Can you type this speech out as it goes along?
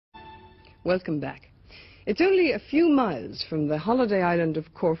Welcome back. It's only a few miles from the holiday island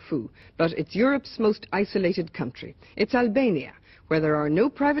of Corfu, but it's Europe's most isolated country. It's Albania, where there are no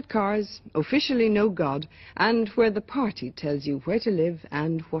private cars, officially no God, and where the party tells you where to live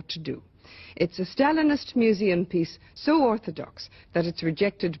and what to do. It's a Stalinist museum piece so orthodox that it's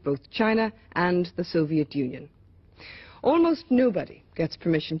rejected both China and the Soviet Union. Almost nobody gets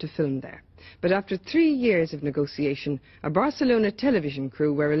permission to film there. But after 3 years of negotiation, a Barcelona television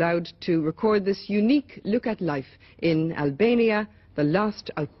crew were allowed to record this unique look at life in Albania, the last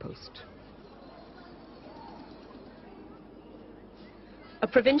outpost. A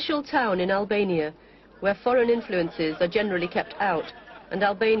provincial town in Albania, where foreign influences are generally kept out and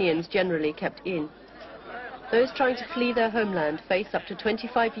Albanians generally kept in. Those trying to flee their homeland face up to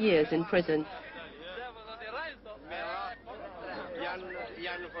 25 years in prison.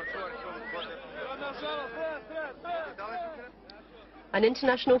 An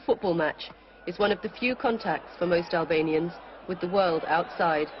international football match is one of the few contacts for most Albanians with the world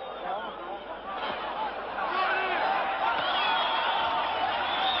outside.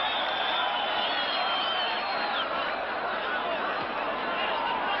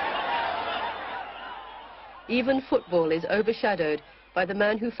 Even football is overshadowed by the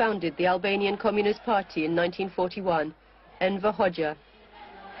man who founded the Albanian Communist Party in 1941, Enver Hoxha.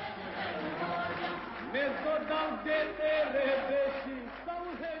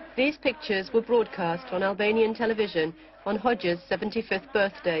 These pictures were broadcast on Albanian television on Hoxha's 75th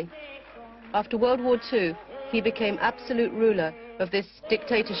birthday. After World War II, he became absolute ruler of this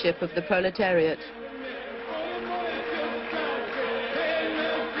dictatorship of the proletariat.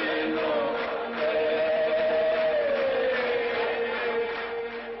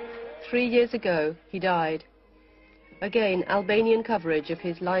 Three years ago, he died. Again, Albanian coverage of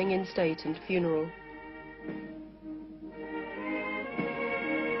his lying in state and funeral.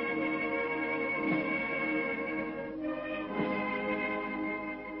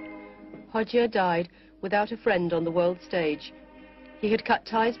 Hoxha died without a friend on the world stage. He had cut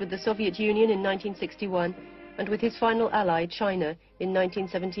ties with the Soviet Union in 1961 and with his final ally, China, in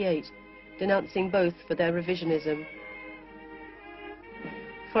 1978, denouncing both for their revisionism.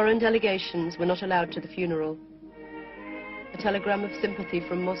 Foreign delegations were not allowed to the funeral. A telegram of sympathy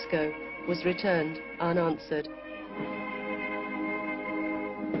from Moscow was returned unanswered.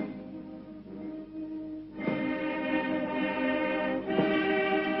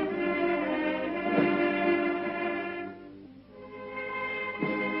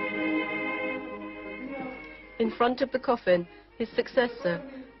 In front of the coffin, his successor,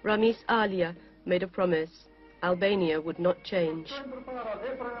 Ramis Alia, made a promise. Albania would not change.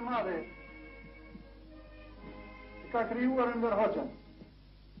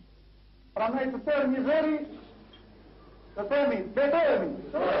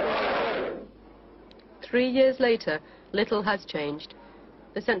 Three years later, little has changed.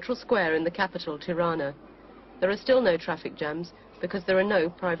 The central square in the capital, Tirana. There are still no traffic jams because there are no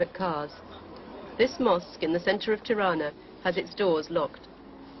private cars. This mosque in the center of Tirana has its doors locked.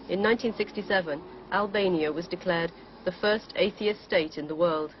 In 1967, Albania was declared the first atheist state in the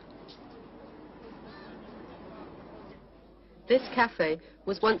world. This cafe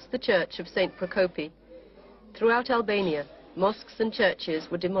was once the church of St. Procopi. Throughout Albania, mosques and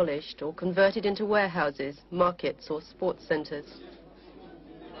churches were demolished or converted into warehouses, markets or sports centers.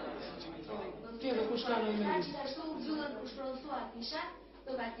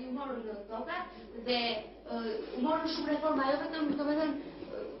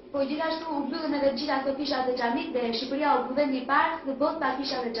 Po gjithashtu u mbyllën edhe gjitha ato fishat e xhamit dhe Shqipëria u bë vendi i parë në botë pa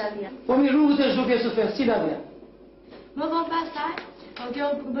fishat e xhamia. Po mi rrugët e zhukjes së fesë, cilat janë? Më vonë pastaj, kjo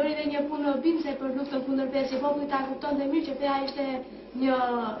bëri dhe një punë bimse për luftën kundër fesë. Populli ta kuptonte mirë që feja ishte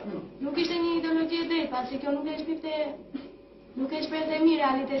nuk ishte një ideologji e drejtë, pasi kjo nuk e shprehte mirë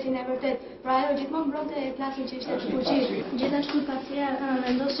realitetin e vërtet. Pra ajo gjithmonë mbronte klasën që ishte të fuqishme. Gjithashtu pasia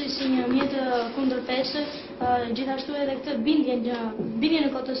vendosi si një mjet kundër fesës, gjithashtu edhe këtë bindje në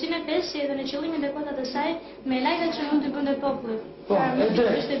kotësinë e fesë, si edhe në qëllimin e kotat e saj, me lajgat që mund të bënte populli.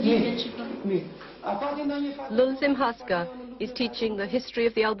 Ishte bindje që Lulzim Haska is teaching the history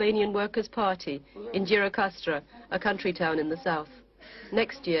of the Albanian Workers' Party in Gjirokastra, a country town in the south.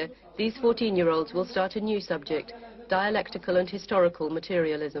 Next year, these 14-year-olds will start a new subject, dialectical and historical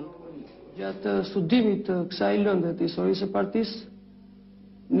materialism. Gjatë studimit të kësaj lënde të historisë së partisë,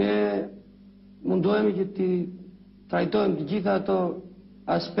 ne mundohemi që të trajtojmë të gjitha ato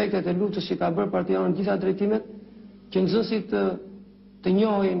aspektet e luftës që ka bërë partia në gjitha drejtimet, që nxënësit të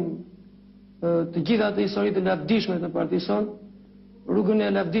njohin të gjitha të historitë e lavdishme të partisë sonë, rrugën e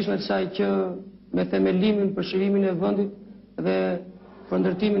lavdishme të saj që me themelimin për shërimin e vendit dhe për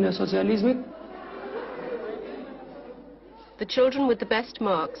ndërtimin e socializmit. The children with the best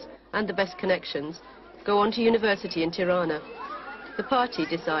marks and the best connections go on to university in Tirana. The party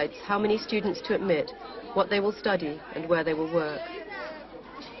decides how many students to admit, what they will study and where they will work.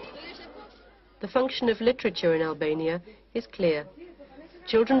 The function of literature in Albania is clear.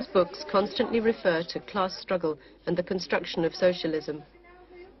 Children's books constantly refer to class struggle and the construction of socialism.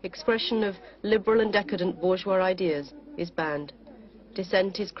 Expression of liberal and decadent bourgeois ideas is banned.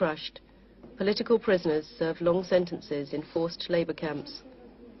 Dissent is crushed. Political prisoners serve long sentences in forced labour camps.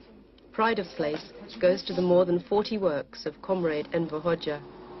 Pride of place goes to the more than 40 works of Comrade Enver Hoxha.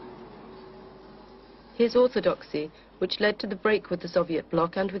 His orthodoxy, which led to the break with the Soviet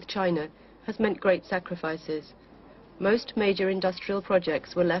bloc and with China, has meant great sacrifices. Most major industrial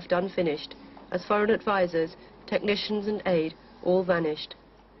projects were left unfinished, as foreign advisors, technicians and aid all vanished.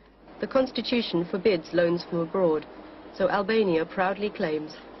 The constitution forbids loans from abroad, so Albania proudly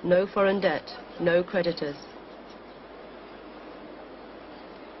claims no foreign debt, no creditors.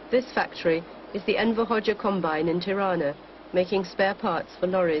 This factory is the Enver Hoxha combine in Tirana, making spare parts for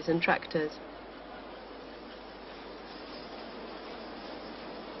lorries and tractors.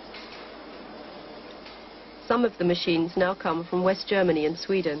 Some of the machines now come from West Germany and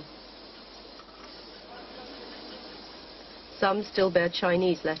Sweden. Some still bear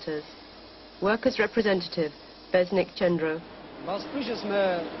Chinese letters. Workers' representative Besnik Chendro. Pas prishjes me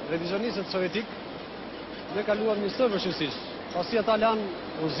revizionistët sovjetik, ne kaluam një stër vështirësisht. Pasi ata lanë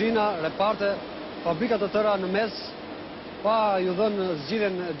uzina, reparte, fabrikat të tëra në mes, pa ju dhënë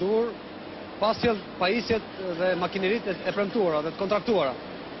zgjidhjen e duhur, pa sjell pajisjet dhe makineritë e premtuara dhe të kontraktuara.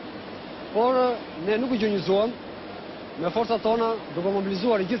 Por ne nuk u gjënjëzuam, me forcat tona, duke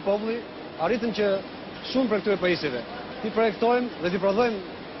mobilizuar i gjithë populli, arritëm që shumë për këtyre pajisjeve ti projektojmë dhe ti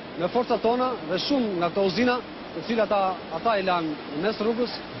prodhojmë me forcat tona dhe shumë nga këto uzina, të cilat ata i lanë në mes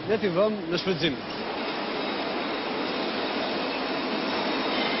rrugës, ne t'i vëmë në shfrytëzim.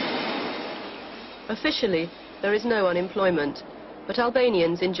 Officially, there is no unemployment, but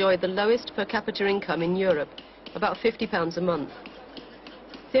Albanians enjoy the lowest per capita income in Europe, about £50 a month.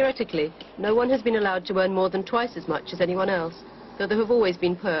 Theoretically, no one has been allowed to earn more than twice as much as anyone else, though there have always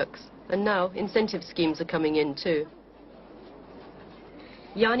been perks, and now incentive schemes are coming in too.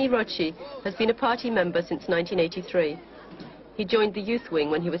 Jani Roci has been a party member since 1983. He joined the youth wing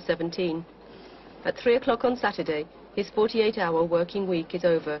when he was 17. At 3 o'clock on Saturday, his 48-hour working week is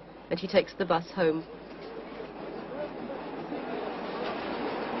over and he takes the bus home.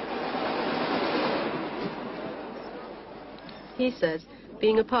 He says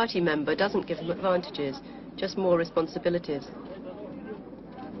being a party member doesn't give him advantages, just more responsibilities.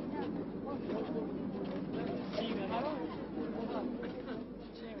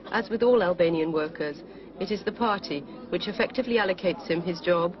 As with all Albanian workers, it is the party which effectively allocates him his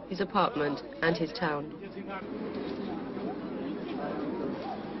job, his apartment and his town.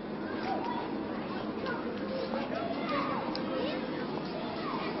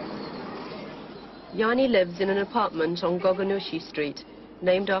 Jani lives in an apartment on Gogonushi Street,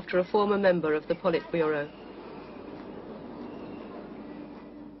 named after a former member of the Politburo.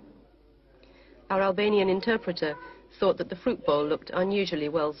 Our Albanian interpreter thought that the fruit bowl looked unusually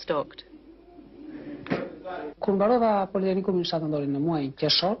well stocked. Kur mbarova Politehnikun në shtatëndorin në muajin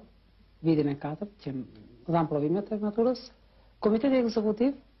qershor, vitin e 4, që dhan provimet e naturës, Komiteti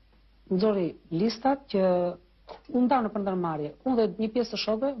Ekzekutiv nxori listat që u ndan në ndërmarrje. Unë dhe një pjesë të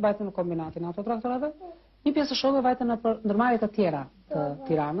shokëve vajtën në kombinatin e autotraktorave, një pjesë të shokëve vajtën në ndërmarrje të tjera të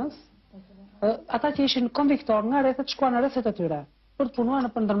Tiranës. Ata që ishin konviktor nga rrethet shkuan në rrethet e tyre për të punuar në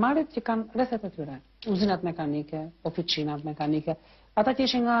ndërmarrjet që kanë rrethet e tyre. Uzinat mekanike, oficinat mekanike, ata që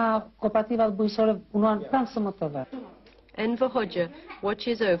ishin nga kooperativat bujqësore punuan pranë SMT-ve. Enver Hoxha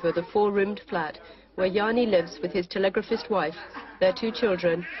watches over the 4-roomed flat where Jani lives with his telegraphist wife, their 2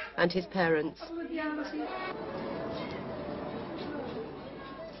 children and his parents.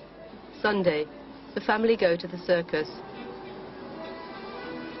 Sunday, the family go to the circus.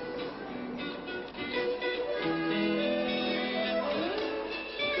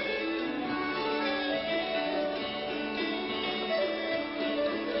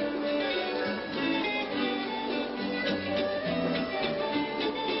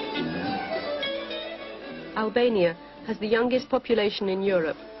 Albania has the youngest population in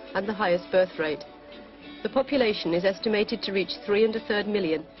Europe and the highest birth rate. The population is estimated to reach 3 1/3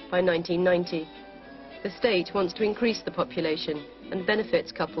 million by 1990. The state wants to increase the population and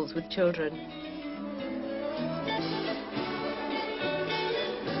benefits couples with children.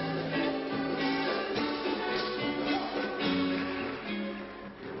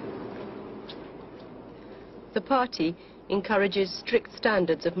 The party encourages strict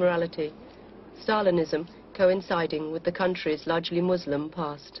standards of morality, Stalinism coinciding with the country's largely Muslim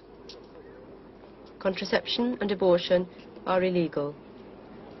past. Contraception and abortion are illegal.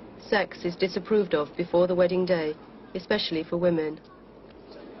 Sex is disapproved of before the wedding day, especially for women.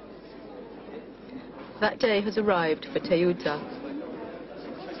 That day has arrived for Teuta.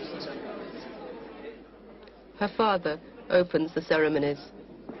 Her father opens the ceremonies.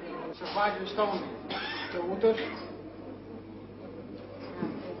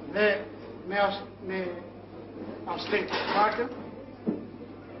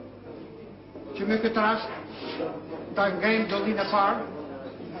 Që me këtë rast ta ngajmë dollinë e parë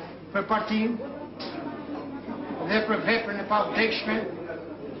për partinë dhe për veprën e pavdekshme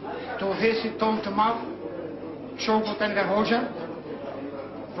të udhëheqësit tonë të madh, shokut Enver Hoxha,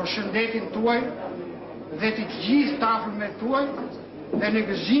 për shëndetin tuaj dhe të gjithë të afërmit tuaj dhe në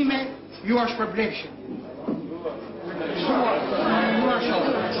gëzime ju është përblefshëm.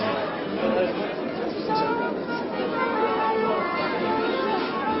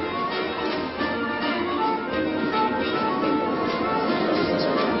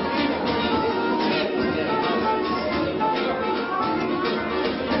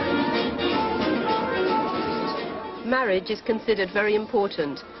 Marriage is considered very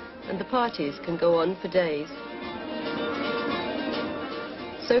important, and the parties can go on for days.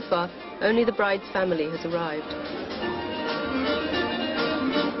 So far, only the bride's family has arrived.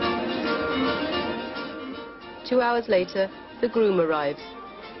 Two hours later, the groom arrives.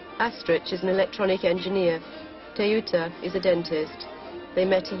 Astrich is an electronic engineer. Teuta is a dentist. They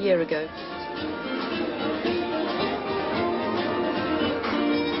met a year ago.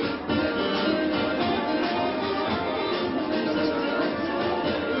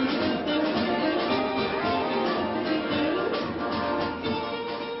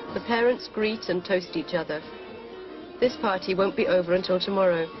 Parents greet and toast each other. This party won't be over until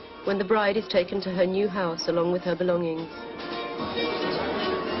tomorrow, when the bride is taken to her new house along with her belongings.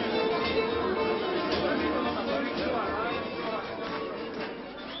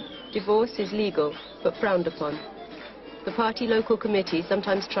 Divorce is legal, but frowned upon. The party local committee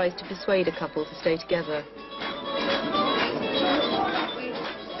sometimes tries to persuade a couple to stay together.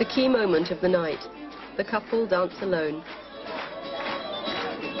 The key moment of the night. The couple dance alone.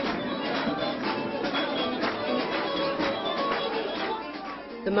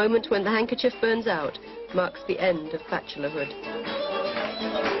 The moment when the handkerchief burns out marks the end of bachelorhood.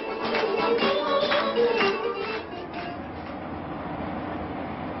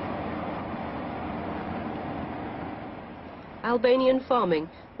 Albanian farming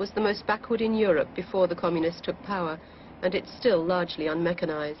was the most backward in Europe before the communists took power, and it's still largely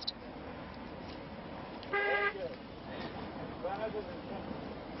unmechanized.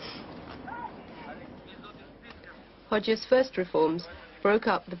 Hodja's first reforms broke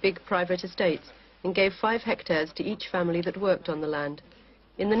up the big private estates and gave 5 hectares to each family that worked on the land.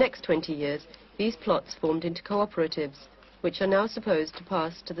 In the next 20 years, these plots formed into cooperatives, which are now supposed to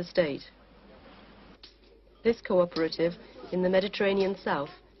pass to the state. This cooperative, in the Mediterranean south,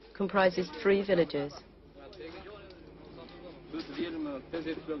 comprises 3 villages.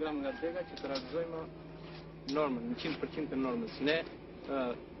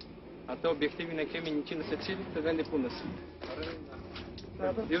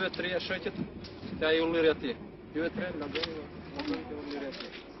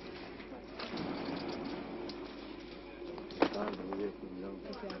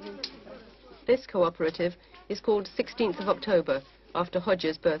 This cooperative is called 16th of October, after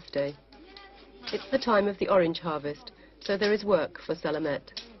Hodja's birthday. It's the time of the orange harvest, so there is work for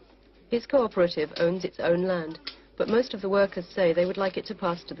Selamet. His cooperative owns its own land, but most of the workers say they would like it to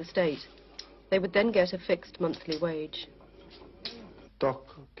pass to the state. They would then get a fixed monthly wage.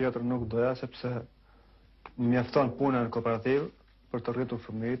 Tok tjetër nuk doja, sepse mjafton puna në kooperativë për të rritur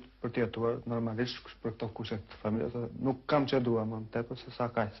fëmijët, për të jetuar normalisht për këto kushte të familjes. Nuk kam që dua më tepër se sa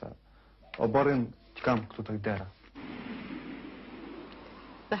kaq sa oborrin që kam këtu të dera.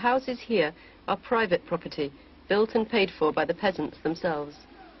 The houses here are private property, built and paid for by the peasants themselves.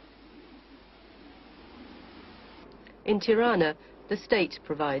 In Tirana, the state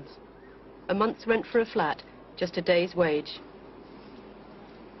provides. A month's rent for a flat, just a day's wage.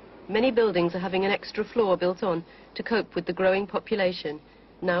 Many buildings are having an extra floor built on to cope with the growing population,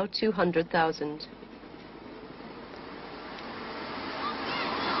 now 200,000.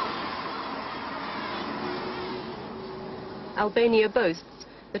 Albania boasts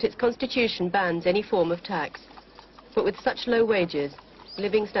that its constitution bans any form of tax, but with such low wages,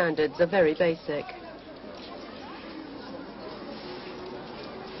 living standards are very basic.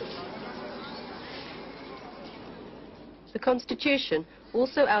 constitution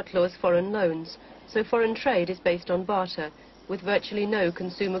also outlaws foreign loans, so foreign trade is based on barter, with virtually no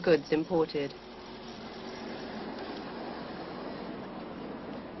consumer goods imported.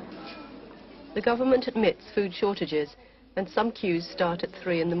 The government admits food shortages, and some queues start at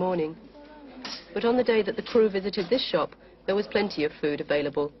 3 in the morning. But on the day that the crew visited this shop, there was plenty of food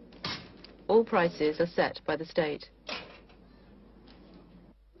available. All prices are set by the state.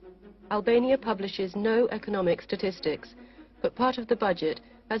 Albania publishes no economic statistics, but part of the budget,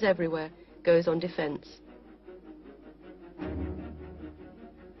 as everywhere, goes on defence.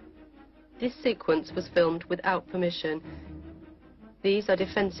 This sequence was filmed without permission. These are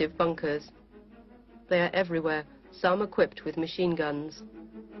defensive bunkers. They are everywhere, some equipped with machine guns.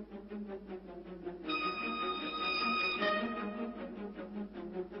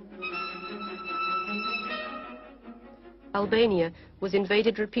 Albania was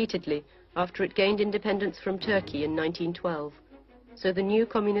invaded repeatedly after it gained independence from Turkey in 1912. So the new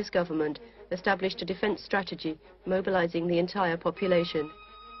communist government established a defense strategy mobilizing the entire population,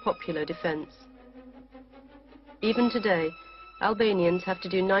 popular defense. Even today, Albanians have to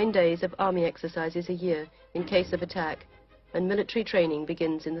do 9 days of army exercises a year in case of attack, and military training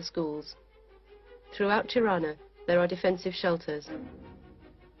begins in the schools. Throughout Tirana, there are defensive shelters.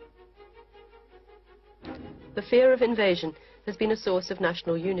 The fear of invasion has been a source of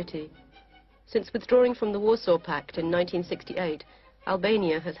national unity. Since withdrawing from the Warsaw Pact in 1968,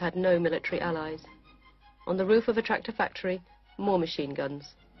 Albania has had no military allies. On the roof of a tractor factory, more machine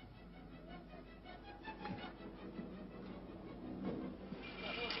guns.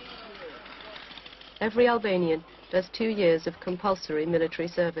 Every Albanian does 2 years of compulsory military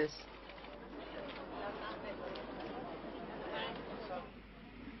service.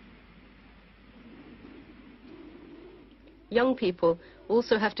 Young people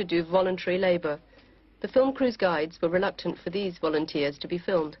also have to do voluntary labor. The film crew's guides were reluctant for these volunteers to be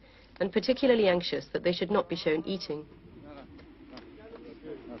filmed, and particularly anxious that they should not be shown eating.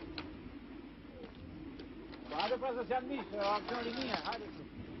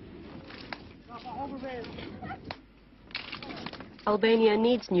 Albania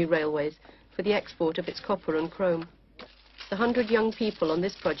needs new railways for the export of its copper and chrome. The 100 young people on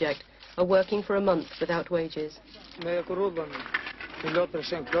this project are working for a month without wages.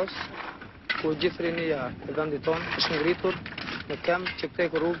 Ku gjithë rinia e vendit tonë është ngritur në këmbë që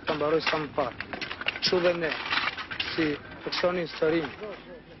këtë rrugë ta mbarojë sa më parë. Kështu dhe ne, si aksionistë të rinj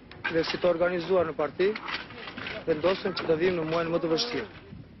dhe si të organizuar në parti, vendosëm që të vijmë në muajin më të vështirë.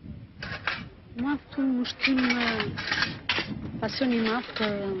 Mua këtu më ushqim pasioni i madh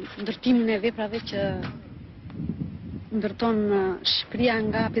për ndërtimin e veprave që ndërton Shqipëria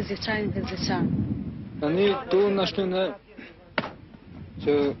nga 5 vjeçari në 5 vjeçar. Tani tu na shtynë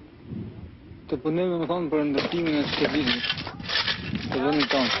që të punojmë më thonë për ndërtimin e stabilit të vendit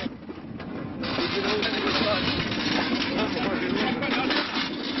tonë.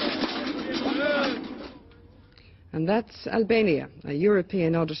 And that's Albania, a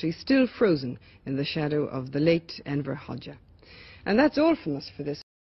European oddity still frozen in the shadow of the late Enver Hoxha. And that's all from us for this